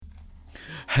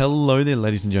Hello there,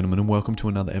 ladies and gentlemen, and welcome to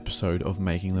another episode of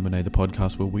Making Lemonade, the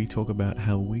podcast where we talk about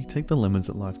how we take the lemons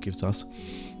that life gives us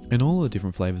and all the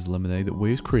different flavors of lemonade that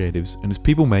we as creatives and as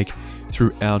people make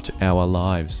throughout our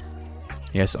lives.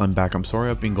 Yes, I'm back. I'm sorry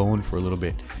I've been gone for a little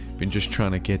bit. Been just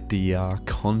trying to get the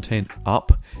content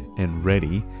up and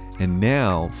ready. And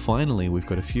now, finally, we've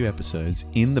got a few episodes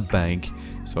in the bank.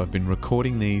 So I've been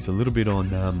recording these a little bit on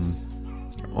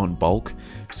bulk.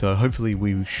 So hopefully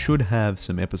we should have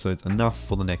some episodes, enough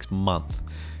for the next month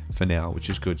for now, which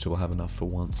is good. So we'll have enough for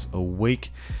once a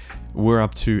week. We're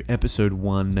up to episode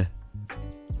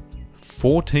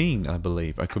 114, I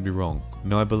believe. I could be wrong.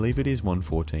 No, I believe it is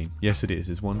 114. Yes, it is.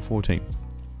 It's 114.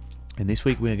 And this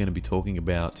week we're going to be talking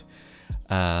about...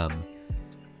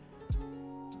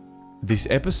 this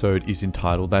episode is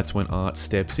entitled That's When Art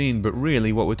Steps In. But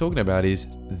really what we're talking about is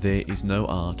there is no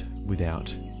art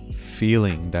without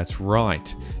feeling. That's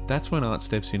right. That's When Art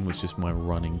Steps In was just my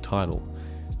running title.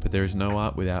 But there is no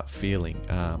art without feeling.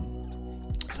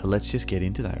 So let's just get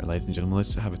into that, ladies and gentlemen.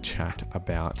 Let's have a chat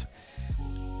about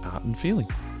art and feeling.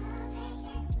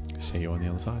 See you on the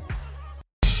other side.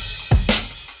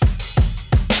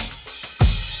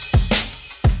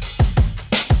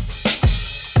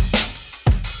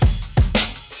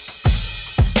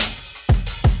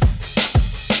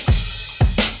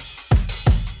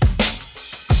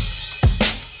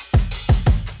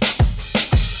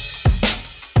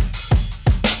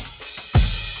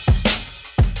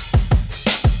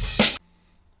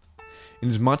 In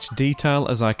as much detail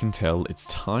as I can tell, it's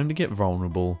time to get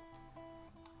vulnerable.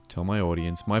 Tell my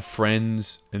audience, my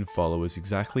friends and followers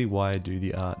exactly why I do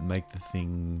the art and make the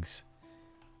things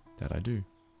that I do.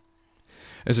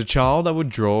 As a child, I would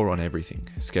draw on everything.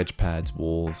 Sketch pads,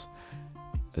 walls,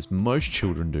 as most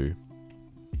children do.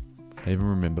 I even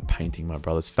remember painting my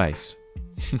brother's face.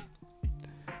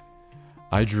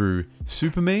 I drew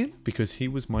Superman because he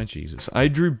was my Jesus. I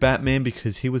drew Batman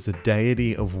because he was a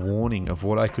deity of warning of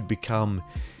what I could become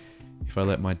if I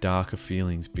let my darker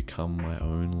feelings become my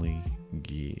only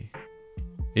gear.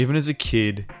 Even as a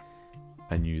kid,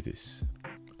 I knew this.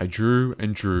 I drew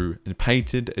and drew and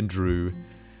painted and drew,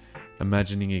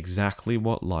 imagining exactly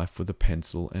what life with a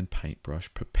pencil and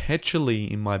paintbrush perpetually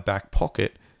in my back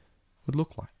pocket would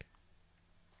look like.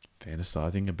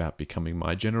 Fantasizing about becoming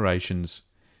my generation's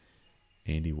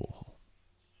Andy Warhol.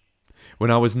 When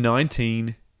I was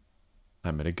 19, I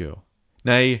met a girl.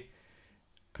 Nay,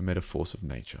 I met a force of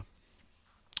nature.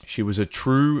 She was a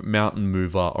true mountain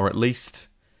mover, or at least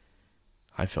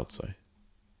I felt so.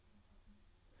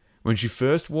 When she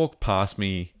first walked past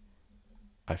me,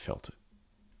 I felt it.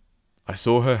 I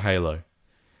saw her halo.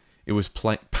 It was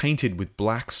painted with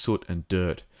black soot and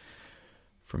dirt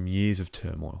from years of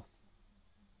turmoil.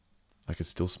 I could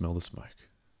still smell the smoke.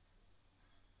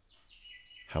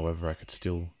 However, I could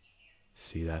still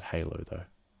see that halo, though.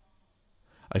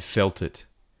 I felt it.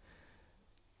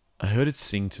 I heard it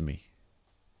sing to me.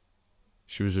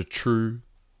 She was a true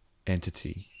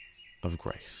entity of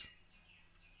grace.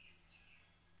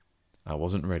 I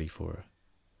wasn't ready for her.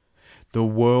 The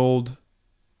world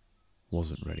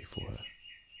wasn't ready for her.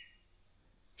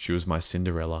 She was my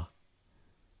Cinderella.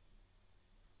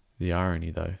 The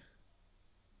irony, though,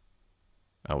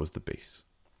 I was the beast.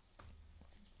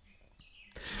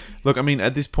 Look, I mean,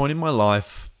 at this point in my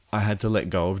life, I had to let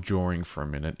go of drawing for a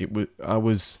minute. I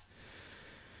was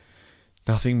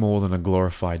nothing more than a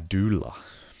glorified doodler.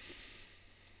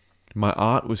 My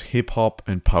art was hip-hop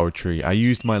and poetry. I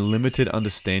used my limited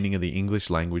understanding of the English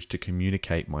language to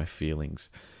communicate my feelings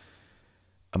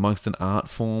amongst an art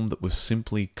form that was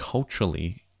simply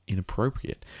culturally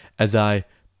inappropriate as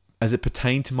it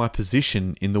pertained to my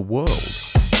position in the world.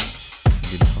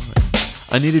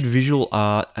 I needed visual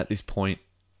art at this point,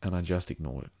 and I just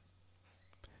ignored it.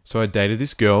 So I dated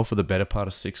this girl for the better part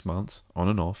of 6 months, on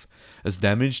and off, as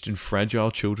damaged and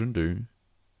fragile children do.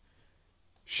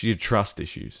 She had trust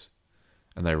issues,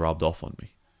 and they rubbed off on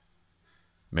me.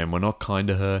 Men were not kind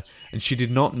to her, and she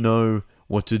did not know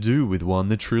what to do with one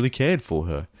that truly cared for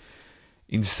her.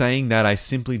 In saying that, I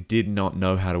simply did not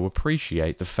know how to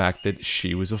appreciate the fact that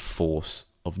she was a force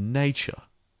of nature.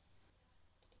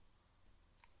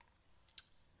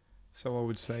 So I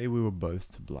would say we were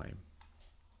both to blame.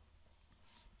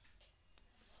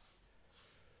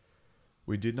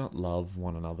 We did not love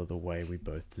one another the way we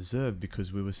both deserved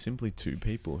because we were simply two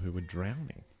people who were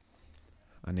drowning.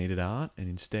 I needed art and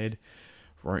instead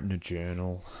wrote in a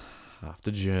journal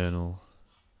after journal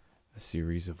a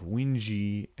series of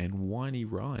whingy and whiny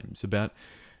rhymes about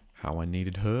how I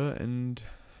needed her and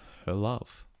her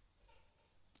love.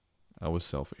 I was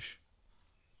selfish.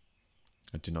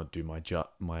 I did not do my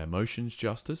emotions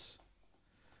justice.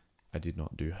 I did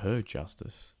not do her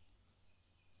justice.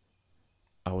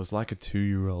 I was like a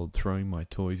 2-year-old throwing my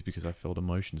toys because I felt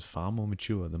emotions far more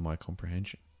mature than my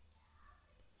comprehension.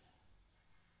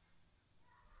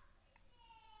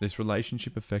 This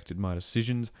relationship affected my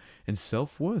decisions and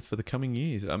self-worth for the coming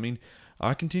years. I mean,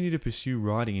 I continued to pursue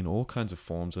writing in all kinds of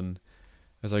forms, and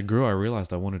as I grew, I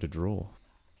realized I wanted to draw.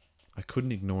 I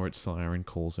couldn't ignore its siren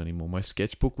calls anymore. My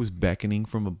sketchbook was beckoning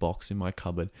from a box in my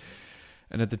cupboard,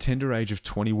 and at the tender age of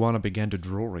 21, I began to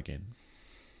draw again.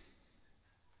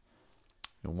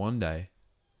 And one day,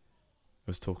 I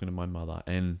was talking to my mother,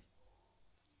 and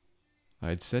I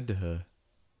had said to her,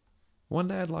 "One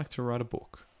day I'd like to write a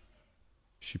book."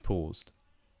 She paused,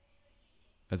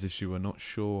 as if she were not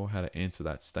sure how to answer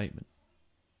that statement.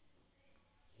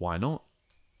 "Why not?"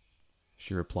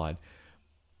 she replied,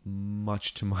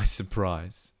 much to my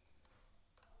surprise.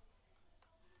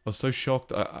 I was so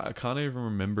shocked, I can't even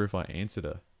remember if I answered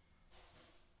her.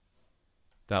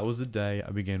 That was the day I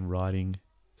began writing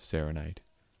Serenade.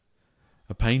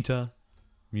 A painter,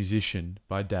 musician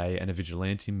by day, and a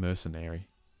vigilante mercenary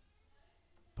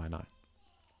by night.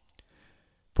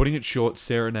 Putting it short,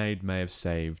 Serenade may have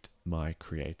saved my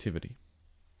creativity.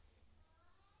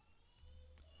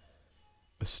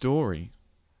 A story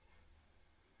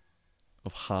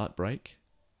of heartbreak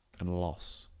and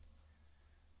loss.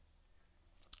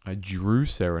 I drew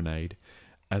Serenade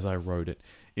as I wrote it.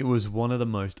 It was one of the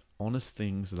most honest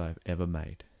things that I've ever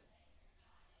made.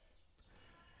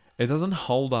 It doesn't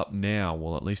hold up now,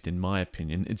 well, at least in my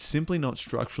opinion. It's simply not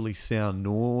structurally sound,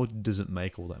 nor does it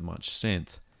make all that much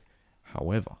sense.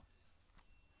 However,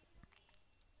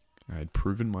 I had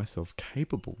proven myself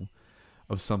capable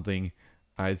of something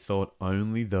I had thought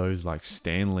only those like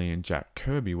Stan Lee and Jack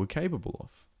Kirby were capable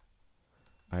of.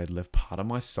 I had left part of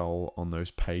my soul on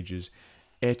those pages,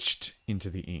 etched into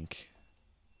the ink.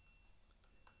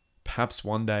 Perhaps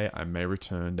one day I may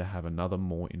return to have another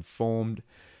more informed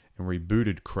and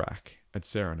rebooted crack at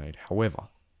Serenade. However,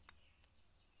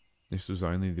 this was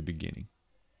only the beginning.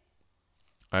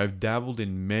 I have dabbled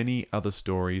in many other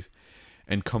stories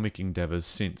and comic endeavors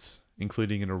since,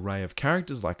 including an array of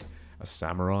characters like a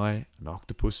samurai, an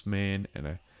octopus man, and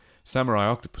a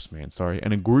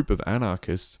group of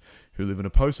anarchists who live in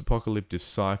a post-apocalyptic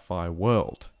sci-fi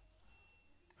world.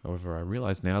 However, I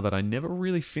realize now that I never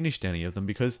really finished any of them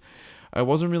because I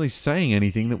wasn't really saying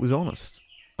anything that was honest.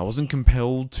 I wasn't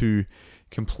compelled to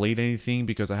complete anything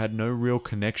because I had no real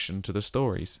connection to the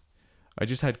stories. I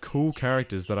just had cool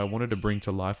characters that I wanted to bring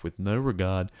to life with no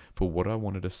regard for what I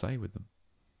wanted to say with them.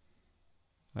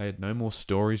 I had no more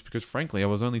stories because, frankly, I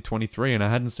was only 23 and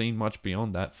I hadn't seen much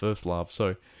beyond that first love.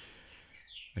 So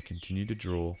I continued to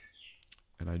draw,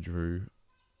 and I drew,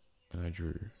 and I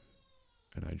drew,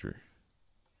 and I drew.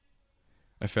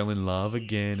 I fell in love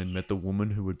again and met the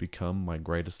woman who would become my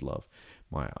greatest love,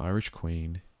 my Irish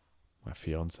queen, my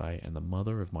fiancée, and the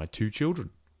mother of my 2 children.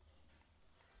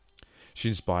 She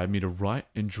inspired me to write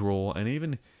and draw and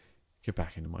even get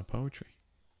back into my poetry.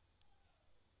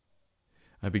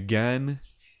 I began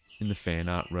in the fan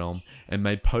art realm and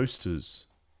made posters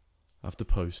after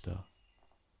poster,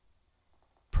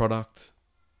 product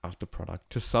after product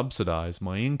to subsidize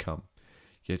my income,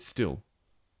 yet still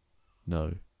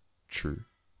no true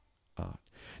art.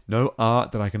 No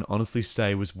art that I can honestly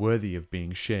say was worthy of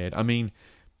being shared. I mean,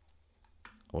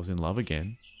 I was in love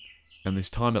again, and this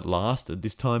time it lasted.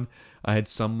 This time I had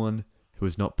someone who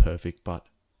was not perfect, but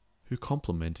who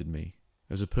complimented me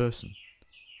as a person.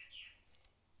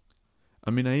 I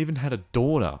mean, I even had a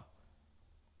daughter,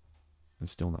 and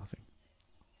still nothing.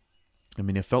 I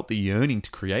mean, I felt the yearning to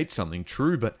create something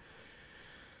true, but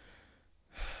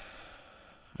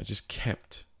I just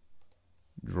kept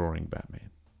drawing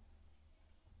Batman.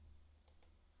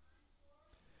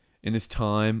 In this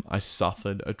time, I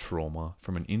suffered a trauma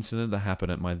from an incident that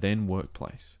happened at my then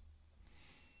workplace.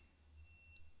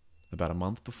 About a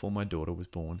month before my daughter was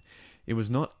born, it was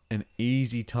not an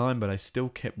easy time, but I still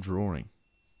kept drawing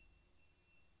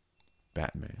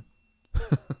Batman.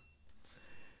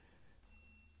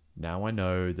 Now I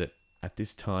know that at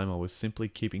this time I was simply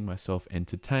keeping myself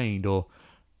entertained, or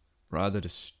rather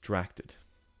distracted.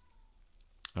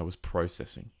 I was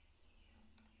processing.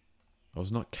 I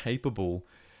was not capable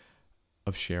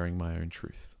of sharing my own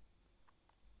truth.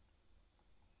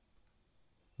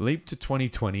 Leap to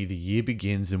 2020, the year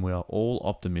begins and we are all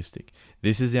optimistic.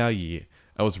 This is our year.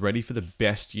 I was ready for the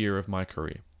best year of my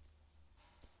career.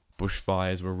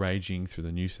 Bushfires were raging through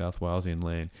the New South Wales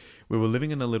inland. We were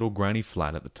living in a little granny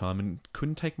flat at the time and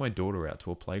couldn't take my daughter out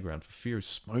to a playground for fear of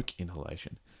smoke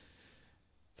inhalation.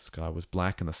 The sky was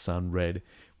black and the sun red.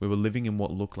 We were living in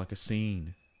what looked like a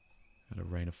scene at a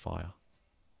rain of fire.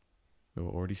 We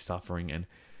were already suffering, and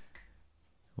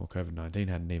well, COVID-19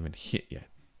 hadn't even hit yet.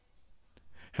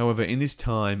 However, in this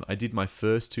time, I did my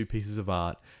first 2 pieces of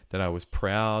art that I was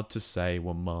proud to say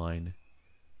were mine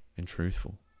and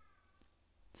truthful.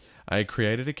 I had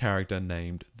created a character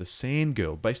named the Sand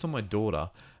Girl based on my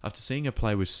daughter after seeing her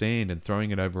play with sand and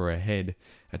throwing it over her head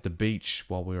at the beach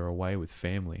while we were away with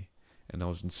family, and I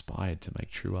was inspired to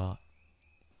make true art.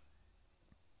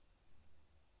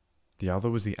 The other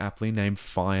was the aptly named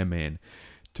Fireman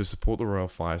to support the Royal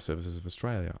Fire Services of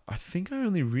Australia. I think I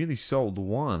only really sold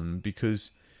one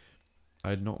because I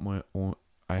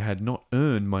had not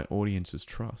earned my audience's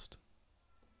trust.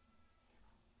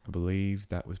 I believe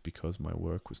that was because my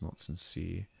work was not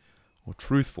sincere or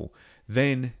truthful.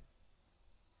 Then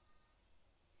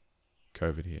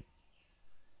COVID hit.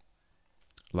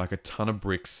 Like a ton of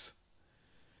bricks,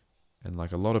 and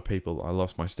like a lot of people, I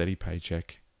lost my steady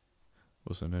paycheck,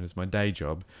 also known as my day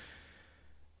job,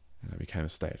 and I became a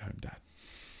stay-at-home dad.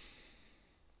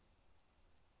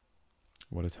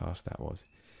 What a task that was.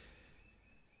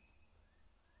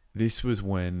 This was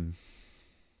when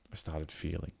I started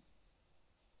feeling,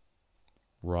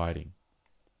 writing,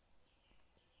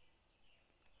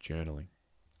 journaling,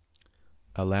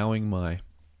 allowing my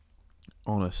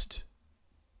honest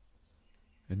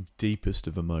and deepest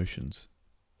of emotions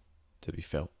to be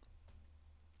felt.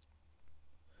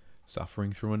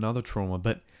 Suffering through another trauma,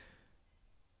 but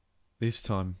this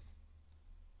time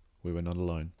we were not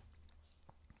alone.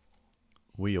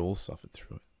 We all suffered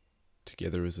through it,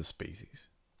 together as a species,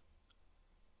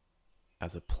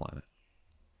 as a planet.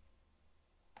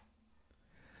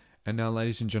 And now,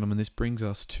 ladies and gentlemen, this brings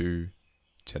us to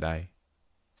today.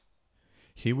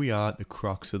 Here we are at the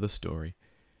crux of the story.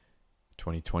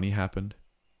 2020 happened.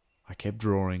 I kept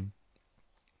drawing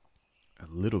a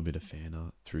little bit of fan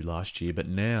art through last year, but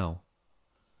now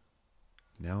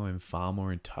I'm far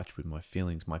more in touch with my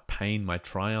feelings, my pain, my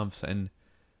triumphs, and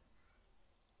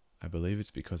I believe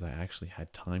it's because I actually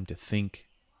had time to think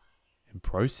and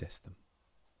process them.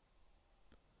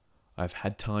 I've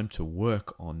had time to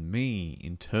work on me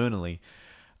internally.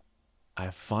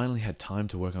 I've finally had time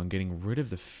to work on getting rid of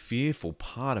the fearful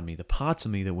part of me, the parts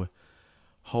of me that were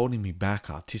holding me back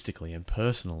artistically and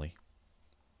personally.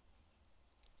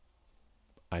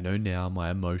 I know now my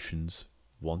emotions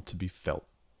want to be felt.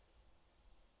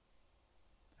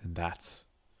 And that's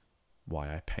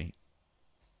why I paint.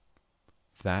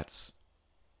 That's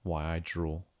why I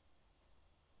draw.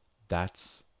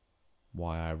 That's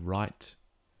why I write.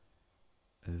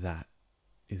 That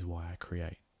is why I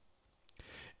create.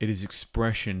 It is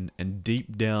expression, and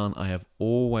deep down I have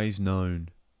always known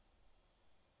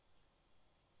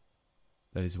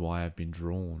that is why I've been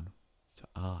drawn to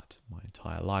art my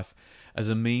entire life, as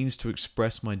a means to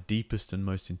express my deepest and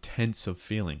most intense of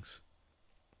feelings.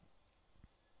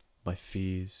 My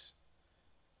fears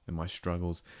and my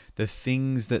struggles, the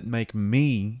things that make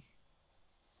me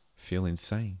feel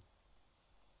insane,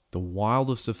 the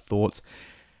wildest of thoughts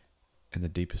and the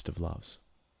deepest of loves.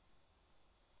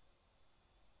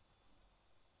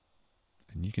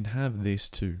 And you can have this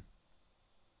too.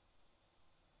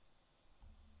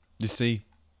 You see,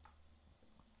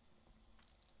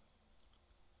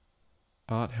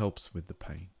 art helps with the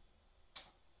pain.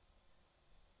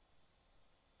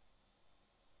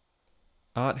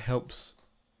 Art helps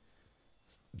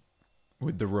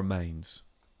with the remains.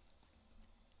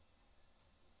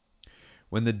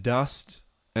 When the dust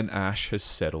and ash has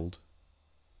settled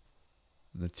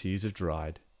and the tears have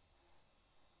dried,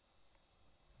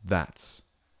 that's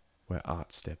where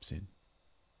art steps in.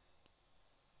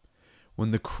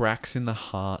 When the cracks in the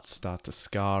heart start to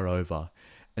scar over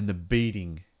and the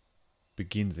beating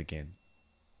begins again,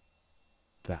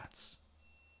 that's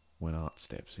when art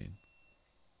steps in.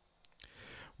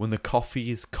 When the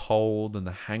coffee is cold and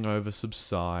the hangover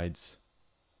subsides,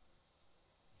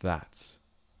 that's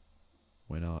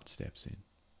when art steps in.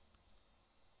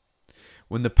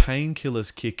 When the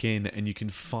painkillers kick in and you can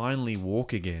finally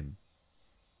walk again,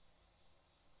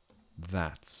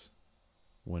 that's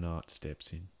when art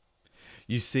steps in.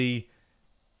 You see,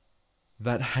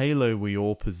 that halo we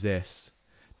all possess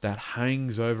that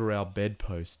hangs over our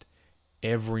bedpost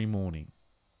every morning,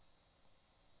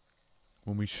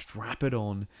 when we strap it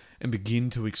on and begin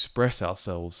to express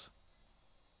ourselves,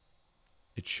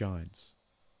 it shines.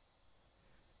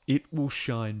 It will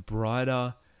shine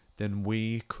brighter than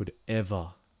we could ever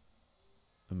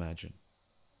imagine.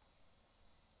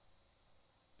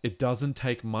 It doesn't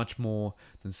take much more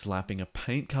than slapping a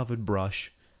paint-covered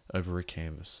brush over a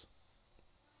canvas.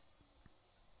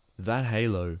 That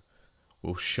halo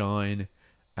will shine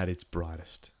at its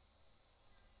brightest,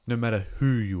 no matter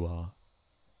who you are.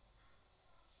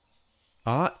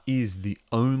 Art is the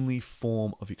only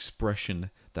form of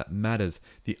expression that matters,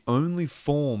 the only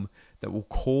form that will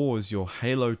cause your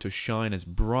halo to shine as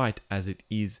bright as it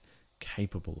is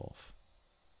capable of.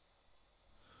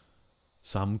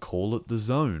 Some call it the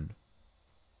zone.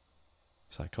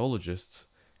 Psychologists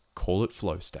call it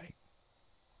flow state.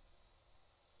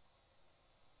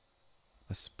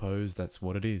 I suppose that's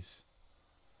what it is.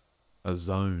 A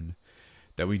zone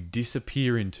that we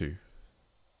disappear into.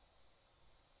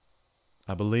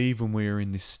 I believe when we are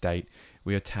in this state,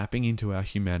 we are tapping into our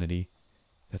humanity.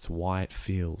 That's why it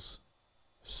feels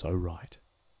so right.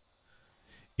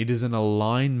 It is an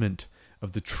alignment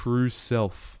of the true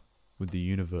self with the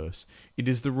universe. It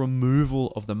is the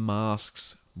removal of the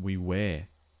masks we wear.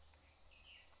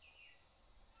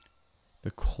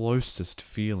 The closest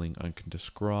feeling I can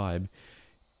describe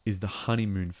is the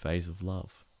honeymoon phase of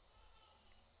love.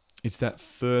 It's that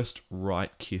first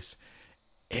right kiss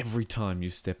every time you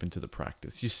step into the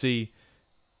practice. You see,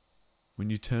 when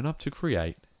you turn up to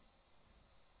create,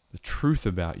 the truth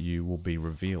about you will be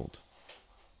revealed.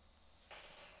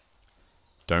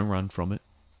 Don't run from it.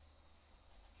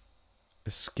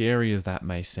 As scary as that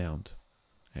may sound,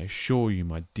 I assure you,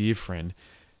 my dear friend,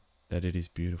 that it is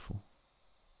beautiful.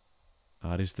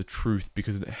 Art is the truth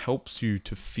because it helps you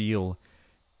to feel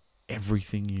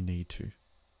everything you need to.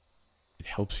 It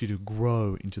helps you to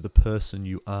grow into the person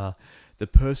you are, the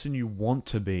person you want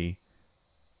to be,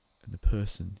 and the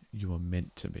person you are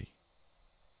meant to be.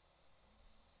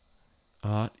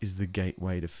 Art is the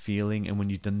gateway to feeling, and when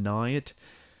you deny it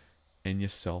and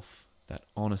yourself that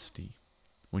honesty,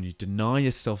 when you deny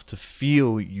yourself to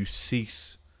feel, you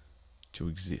cease to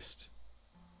exist.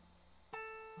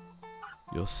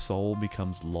 Your soul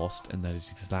becomes lost, and that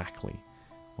is exactly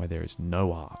why there is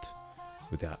no art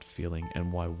without feeling,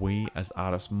 and why we as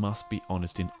artists must be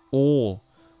honest in all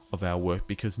of our work,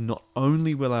 because not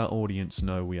only will our audience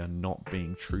know we are not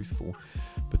being truthful,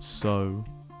 but so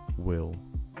will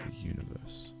the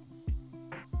universe.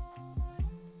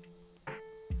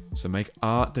 So make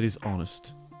art that is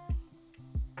honest.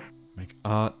 Make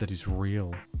art that is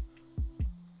real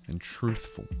and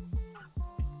truthful.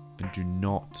 And do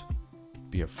not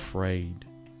be afraid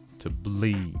to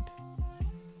bleed,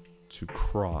 to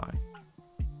cry,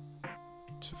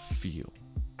 to feel.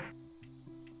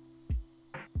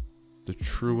 The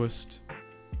truest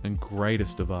and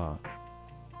greatest of art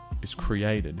is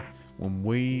created when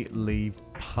we leave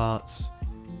parts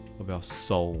of our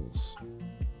souls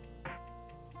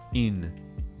in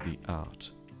the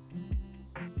art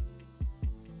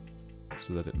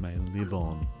so that it may live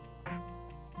on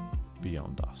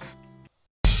beyond us.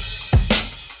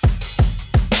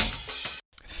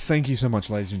 Thank you so much,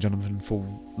 ladies and gentlemen, for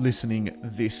listening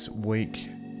this week.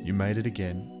 You made it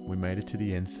again. We made it to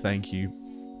the end. Thank you.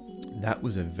 That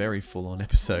was a very full-on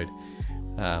episode.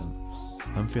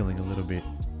 I'm feeling a little bit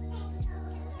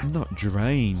not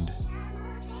drained.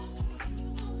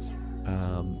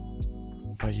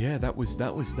 But yeah, that was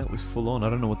full on. I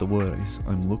don't know what the word is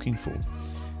I'm looking for.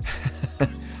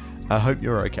 I hope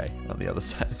you're okay on the other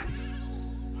side of this.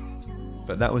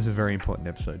 But that was a very important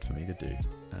episode for me to do.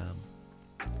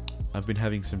 I've been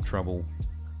having some trouble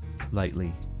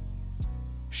lately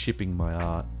shipping my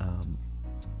art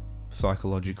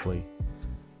psychologically,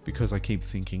 because I keep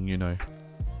thinking,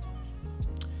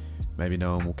 maybe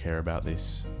no one will care about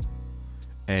this.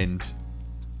 And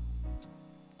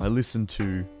I listened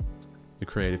to the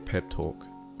Creative Pep Talk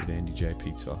with Andy J.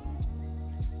 Pizza,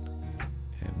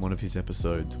 and one of his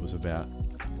episodes was about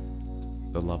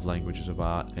the love languages of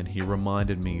art, and he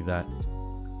reminded me that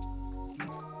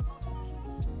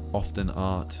often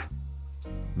art,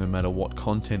 no matter what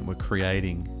content we're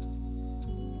creating,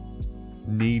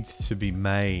 needs to be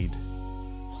made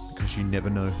because you never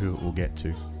know who it will get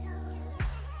to.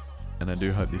 And I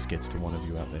do hope this gets to one of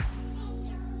you out there.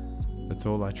 That's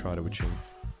all I try to achieve.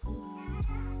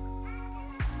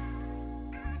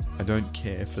 I don't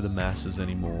care for the masses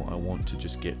anymore. I want to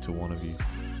just get to one of you.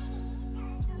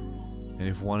 And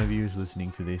if one of you is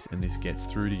listening to this and this gets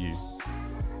through to you,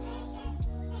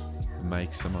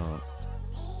 make some art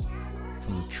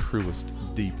from the truest,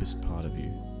 deepest part of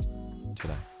you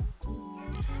today.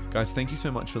 Guys, thank you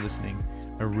so much for listening.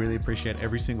 I really appreciate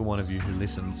every single one of you who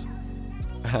listens.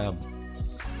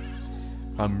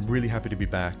 I'm really happy to be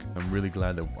back. I'm really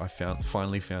glad that I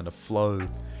finally found a flow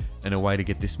and a way to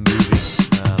get this moving.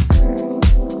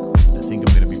 I think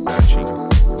I'm going to be batching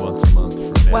once a month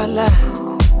from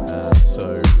now.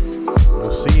 So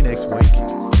we'll see you next week.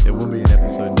 There will be an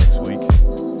episode next week.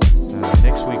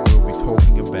 Next week we'll be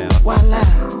talking about. Let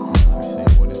me see,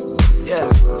 what is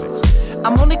next week?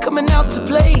 I'm only coming out to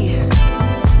play.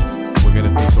 We're going to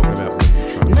be talking about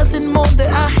nothing more than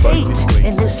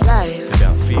this life.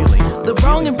 About feeling. The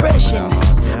wrong impression.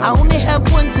 I only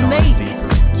have one to make.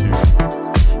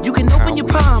 You can open your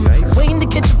palm, waiting to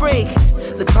catch a break.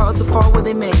 The cards will fall where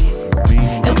they may.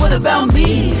 And what about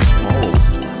me?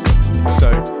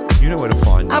 So, you know where to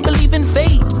find me. I believe in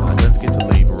fate. Don't forget to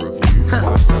leave a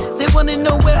review. They wanna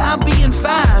know where I'll be in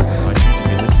 5. iTunes, if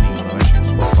you're listening on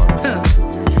iTunes,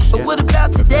 Spotify. But what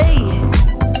about today?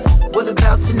 What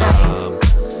about tonight?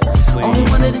 Only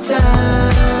one at a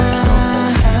time.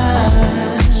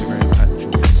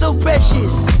 So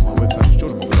precious.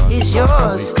 It's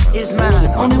yours, it's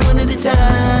mine. Only one at a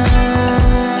time.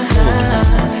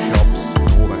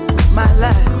 My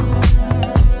life.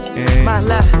 My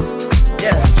life.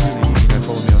 Yeah.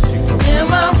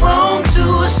 Am I wrong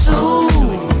to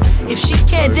assume if she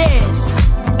can't dance,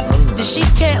 then she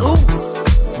can't ooh?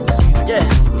 Yeah.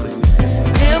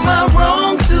 Am I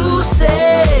wrong to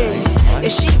say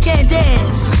if she can't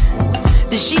dance,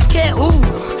 then she can't ooh?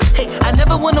 Hey, I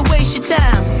never wanna waste your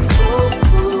time.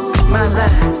 My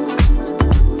life,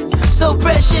 so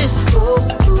precious,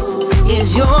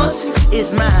 is yours,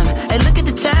 is mine. And look at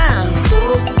the time.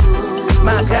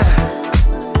 My God,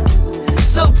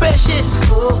 so precious,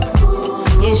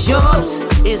 is yours,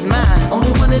 is mine.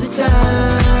 Only one at a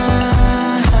time.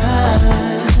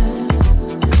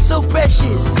 So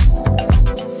precious,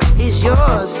 is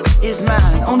yours, is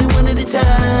mine. Only one at a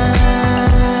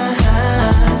time.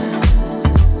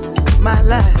 My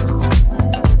life,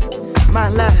 my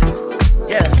life,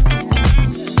 yeah.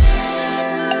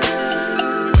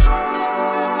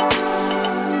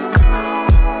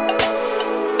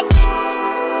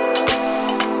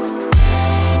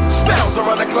 Spells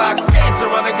around the clock, dance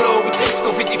around the globe with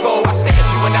Disco 54. I stare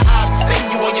you in the eyes, spin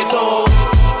you on your toes.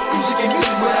 Music and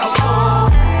music without soul.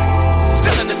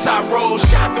 Filling the top rows,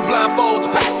 shine through blindfolds,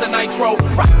 past the nitro.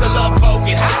 Rock the love boat,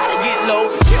 get high to get low.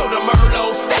 Chill the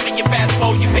Merlot, step in your fast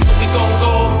mode. You pick up, we gon'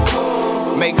 go.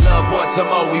 Make love once a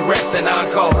more, we rest and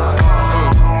encore.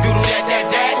 Doodle that,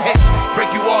 hey. Break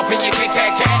you off and you get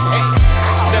cat. Hey.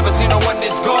 Never seen no one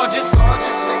this gorgeous.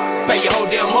 Pay your whole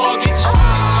damn mortgage.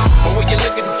 But when you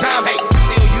look at the time, hey,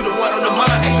 still you the one on the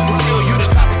mind, hey. Still you the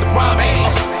top of the prime, hey.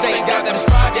 Thank God that it's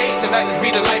Friday. Tonight let's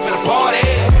be the life of the party.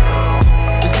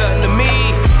 There's nothing to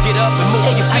me. Get up and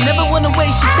move your feet. I never wanna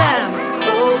waste your time.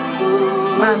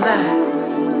 My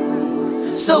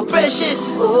life, so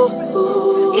precious,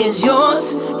 is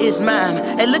yours, is mine.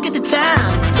 And look at the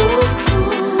time.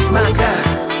 My God,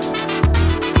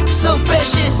 so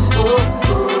precious,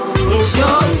 is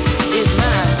yours, is